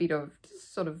have a bit of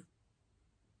sort of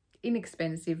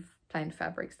inexpensive plain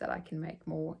fabrics that I can make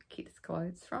more kids'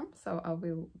 clothes from. So I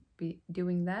will be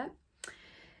doing that.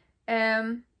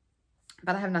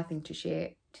 But I have nothing to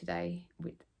share today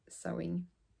with sewing.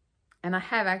 And I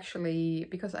have actually,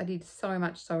 because I did so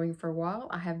much sewing for a while,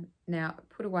 I have now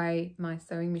put away my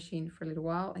sewing machine for a little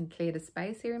while and cleared a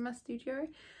space here in my studio,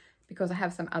 because I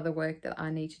have some other work that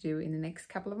I need to do in the next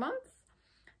couple of months.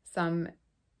 Some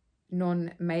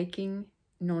non-making,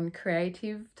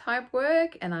 non-creative type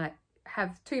work, and I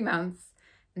have 2 months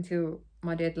until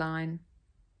my deadline.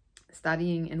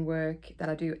 studying and work that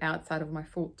I do outside of my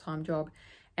full-time job.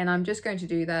 And I'm just going to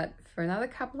do that for another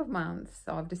couple of months.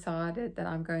 So I've decided that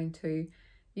I'm going to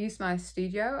use my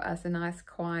studio as a nice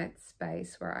quiet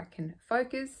space where I can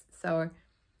focus. So,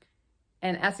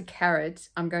 and as a carrot,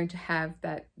 I'm going to have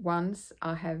that once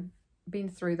I have been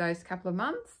through those couple of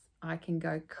months, I can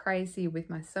go crazy with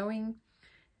my sewing.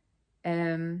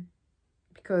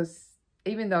 Because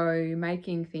even though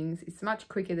making things is much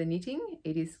quicker than knitting,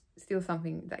 it is still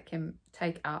something that can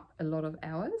take up a lot of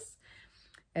hours.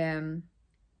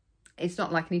 It's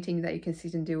not like knitting that you can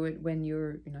sit and do it when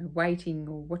you're, you know, waiting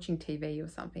or watching TV or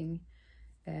something.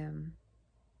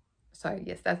 So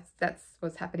yes, that's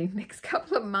what's happening next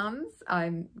couple of months.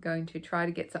 I'm going to try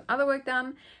to get some other work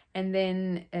done, and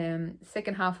then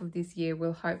second half of this year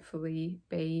will hopefully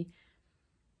be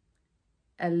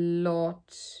a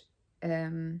lot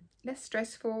less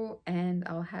stressful, and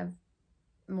I'll have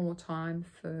more time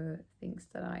for things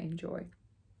that I enjoy.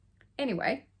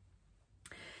 Anyway,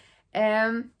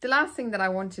 the last thing that I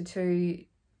wanted to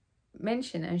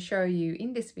mention and show you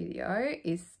in this video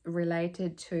is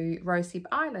related to Rosehip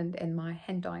Island and my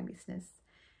hand dyeing business.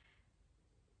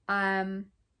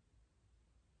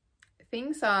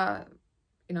 Things are,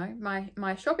 you know,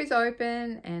 my shop is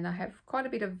open and I have quite a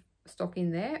bit of stock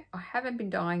in there. I haven't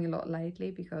been dyeing a lot lately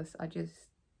because I just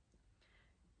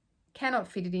cannot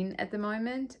fit it in at the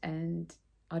moment, and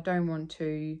I don't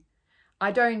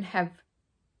have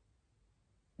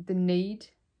the need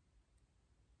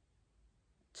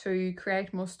to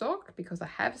create more stock because I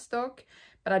have stock,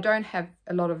 but I don't have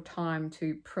a lot of time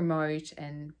to promote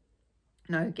and,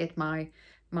 you know, get my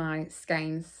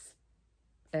skeins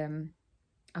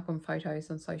up on photos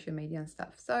on social media and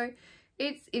stuff. So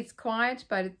it's quiet,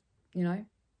 but you know,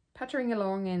 puttering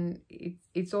along, and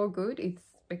it's all good. It's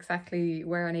exactly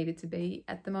where I need it to be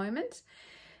at the moment.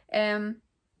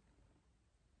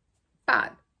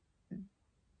 But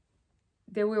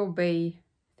there will be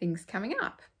things coming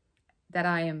up that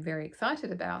I am very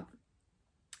excited about.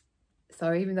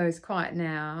 So even though it's quiet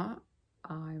now,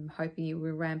 I'm hoping it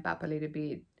will ramp up a little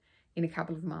bit in a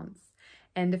couple of months.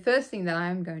 And the first thing that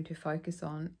I'm going to focus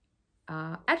on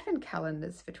are advent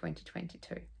calendars for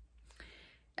 2022.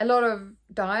 A lot of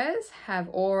dyers have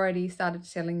already started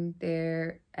selling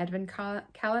their advent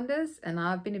calendars, and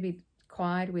I've been a bit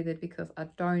quiet with it because I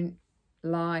don't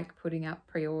like putting up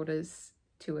pre-orders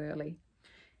too early.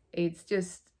 It's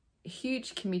just a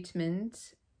huge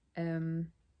commitment,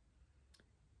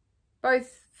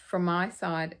 both from my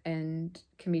side and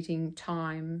committing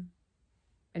time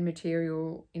and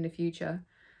material in the future,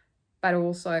 but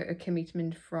also a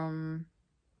commitment from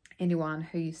anyone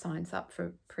who signs up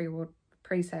for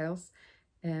pre-sales,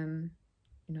 you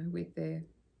know, with their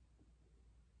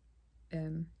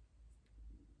you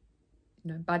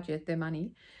know, budget, their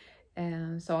money.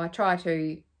 So I try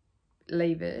to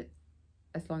leave it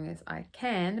as long as I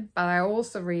can, but I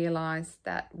also realize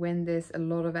that when there's a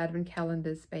lot of advent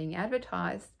calendars being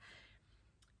advertised,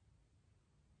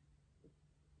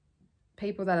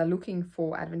 people that are looking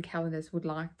for advent calendars would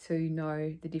like to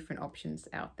know the different options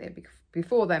out there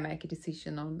before they make a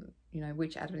decision on, you know,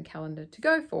 which advent calendar to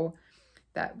go for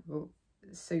that will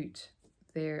suit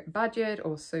their budget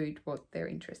or suit what they're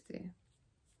interested in.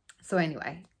 So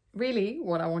anyway, really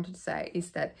what I wanted to say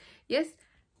is that yes,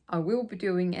 I will be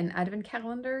doing an advent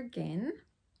calendar again,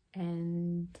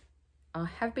 and I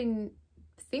have been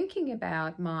thinking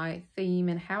about my theme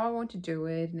and how I want to do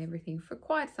it and everything for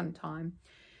quite some time.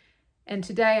 And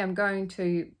today I'm going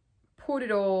to put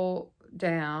it all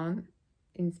down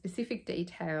in specific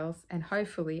details, and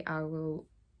hopefully I will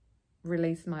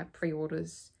release my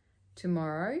pre-orders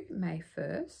tomorrow, May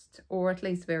 1st, or at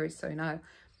least very soon.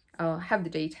 I'll have the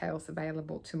details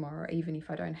available tomorrow, even if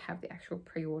I don't have the actual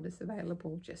pre-orders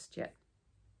available just yet.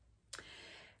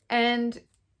 And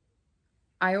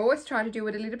I always try to do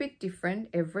it a little bit different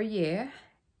every year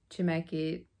to make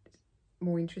it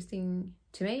more interesting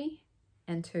to me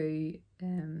and to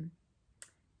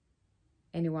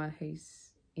anyone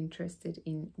who's interested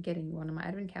in getting one of my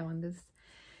advent calendars.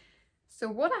 So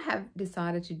what I have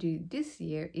decided to do this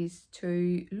year is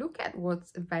to look at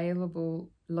what's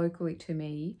available locally to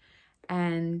me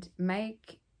and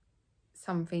make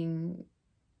something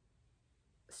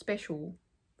special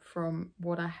from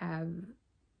what I have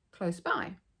close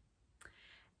by.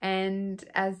 And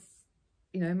as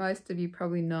you know, most of you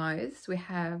probably knows, we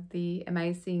have the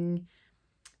amazing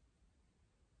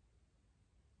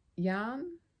yarn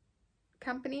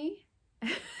company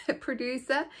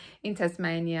producer in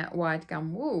Tasmania, White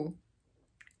Gum Wool,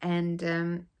 and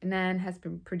Nan has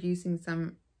been producing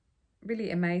some really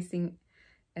amazing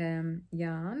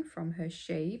yarn from her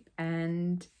sheep,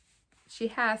 and she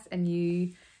has a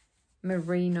new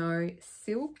merino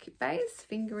silk base,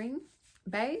 fingering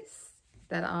base,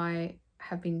 that I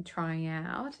have been trying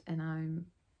out and I'm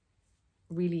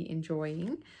really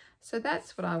enjoying. So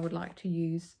that's what I would like to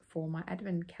use for my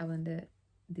advent calendar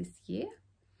this year.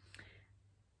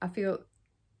 I feel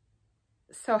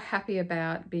so happy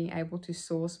about being able to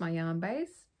source my yarn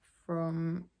base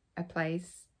from a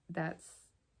place that's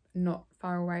not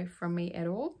far away from me at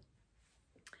all,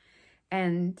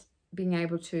 and being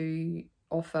able to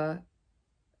offer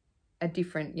a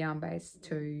different yarn base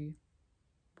to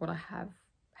what I have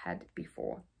had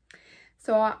before.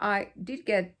 So I did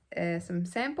get some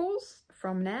samples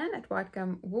from Nan at White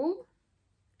Gum Wool,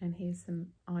 and here's some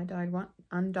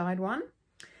undyed one.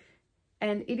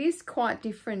 And it is quite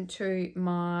different to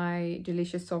my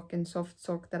Delicious Sock and Soft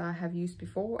Sock that I have used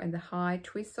before, and the High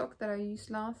Twist Sock that I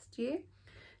used last year.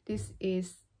 This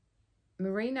is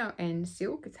merino and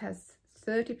silk. It has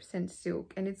 30%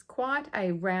 silk, and it's quite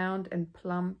a round and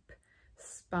plump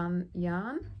spun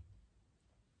yarn.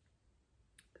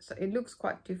 So it looks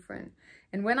quite different.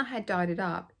 And when I had dyed it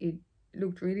up, it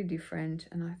looked really different.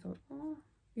 And I thought, oh,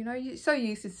 you know, you're so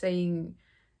used to seeing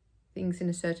things in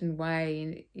a certain way,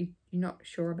 and you're not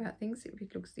sure about things if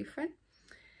it looks different.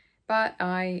 But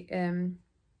I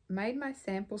made my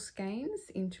sample skeins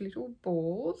into little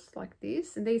balls like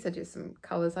this, and these are just some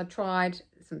colors. I tried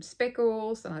some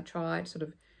speckles, and I tried sort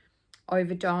of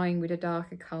over dyeing with a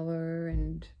darker color,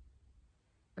 and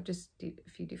I just did a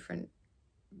few different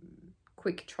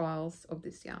quick trials of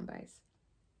this yarn base.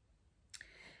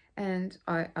 And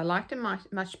I liked them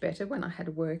much better when I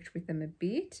had worked with them a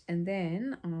bit. And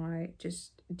then I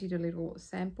just did a little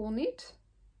sample knit,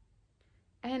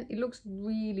 and it looks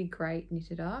really great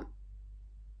knitted up.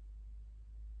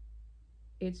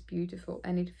 It's beautiful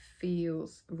and it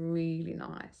feels really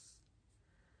nice.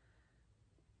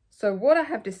 So what I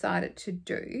have decided to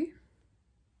do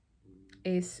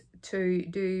is to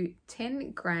do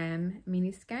 10-gram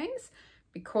mini skeins,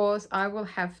 because I will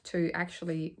have to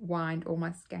actually wind all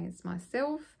my skeins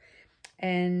myself,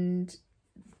 and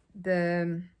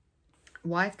the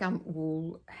White Gum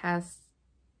Wool has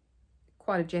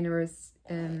quite a generous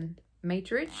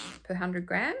meterage per 100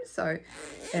 grams. So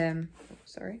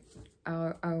sorry,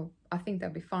 I think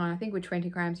that'll be fine. I think with 20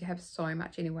 grams you have so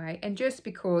much anyway, and just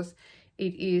because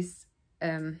it is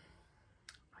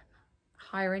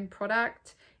higher end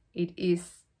product,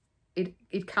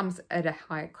 it comes at a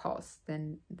higher cost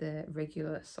than the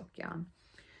regular sock yarn.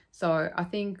 So I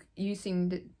think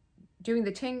doing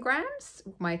the 10 grams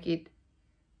will make it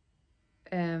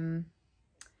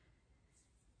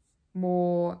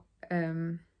more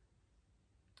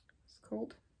it's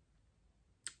called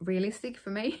realistic for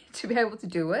me to be able to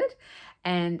do it,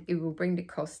 and it will bring the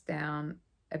cost down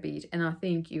a bit, and I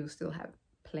think you'll still have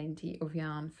plenty of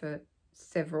yarn for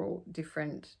several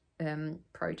different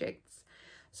projects.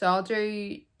 So I'll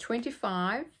do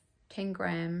 25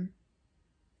 10-gram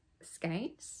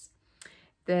skeins.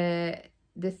 The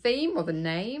theme or the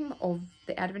name of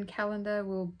the advent calendar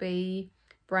will be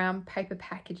brown paper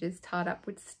packages tied up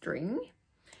with string.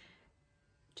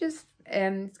 Just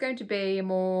it's going to be a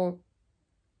more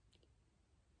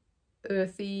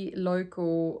earthy,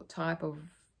 local type of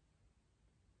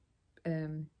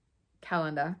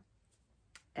calendar.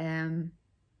 And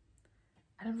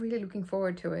I'm really looking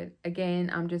forward to it.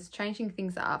 Again, I'm just changing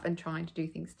things up and trying to do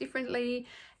things differently,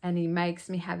 and it makes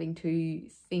me having to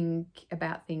think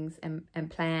about things and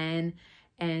plan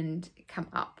and come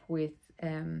up with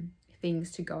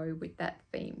things to go with that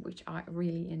theme, which I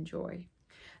really enjoy.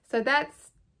 So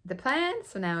that's the plan.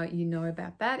 So now you know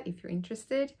about that if you're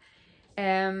interested.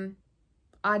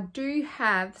 I do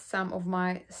have some of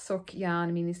my sock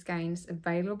yarn mini skeins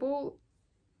available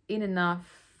in enough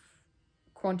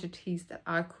quantities that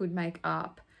I could make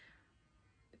up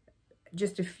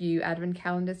just a few advent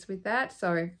calendars with that.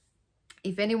 So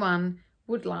if anyone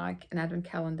would like an advent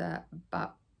calendar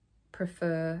but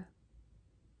prefer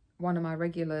one of my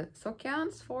regular sock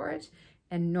yarns for it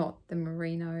and not the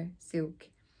merino silk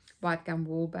White Gum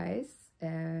Wool base,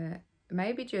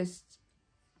 maybe just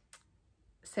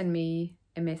send me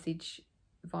a message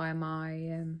via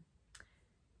my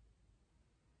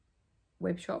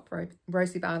web shop,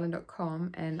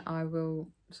 rosehipisland.com, and I will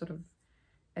sort of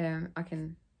I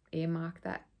can earmark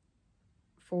that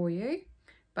for you.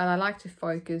 But I like to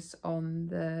focus on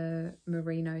the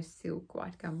merino silk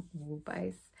White Gum Wool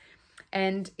base,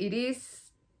 and it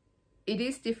is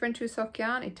different to sock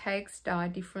yarn. It takes dye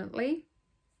differently.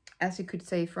 As you could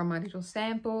see from my little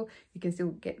sample, you can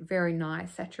still get very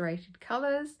nice saturated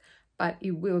colors, but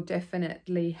it will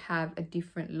definitely have a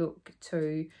different look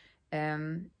to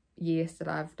years that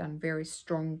I've done very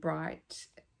strong, bright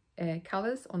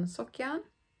colours on a sock yarn.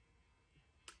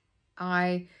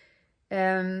 I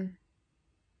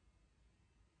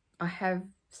have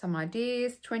some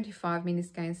ideas. 25 mini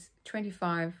skeins,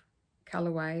 25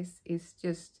 colorways is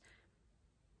just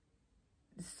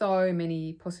so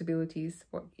many possibilities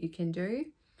what you can do.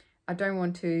 I don't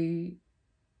want to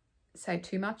say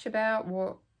too much about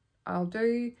what I'll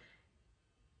do.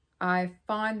 I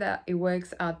find that it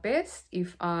works out best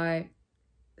if I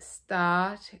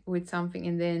start with something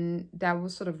and then that will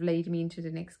sort of lead me into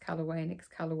the next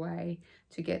colorway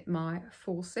to get my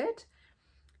full set.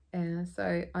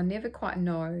 So I never quite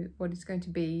know what it's going to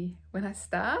be when I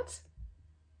start,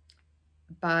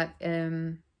 but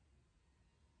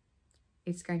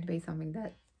it's going to be something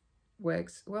that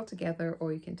works well together,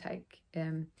 or you can take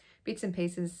bits and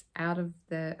pieces out of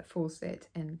the full set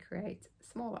and create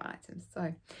smaller items.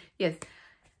 So yes,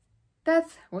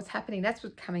 that's what's happening, that's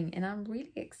what's coming, and I'm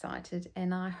really excited,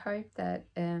 and I hope that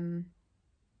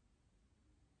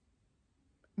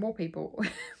more people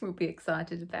will be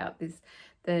excited about this,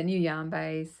 the new yarn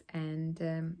base, and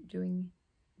doing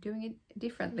it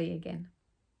differently again.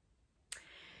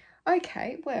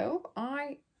 Okay, well,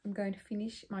 I am going to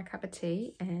finish my cup of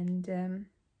tea and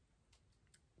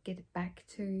get back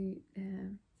to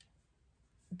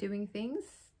doing things.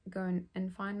 Go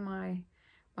and find my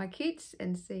kids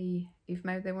and see if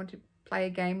maybe they want to play a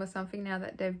game or something now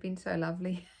that they've been so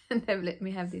lovely and they've let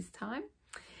me have this time.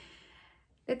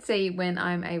 Let's see when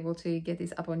I'm able to get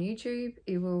this up on YouTube.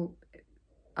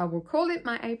 I will call it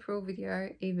my April video,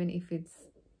 even if it's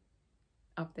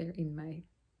up there in May.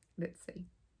 Let's see.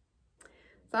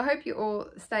 So I hope you all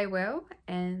stay well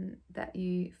and that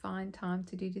you find time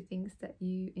to do the things that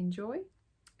you enjoy.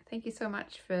 Thank you so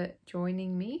much for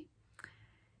joining me,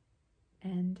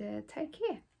 and take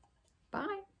care.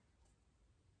 Bye.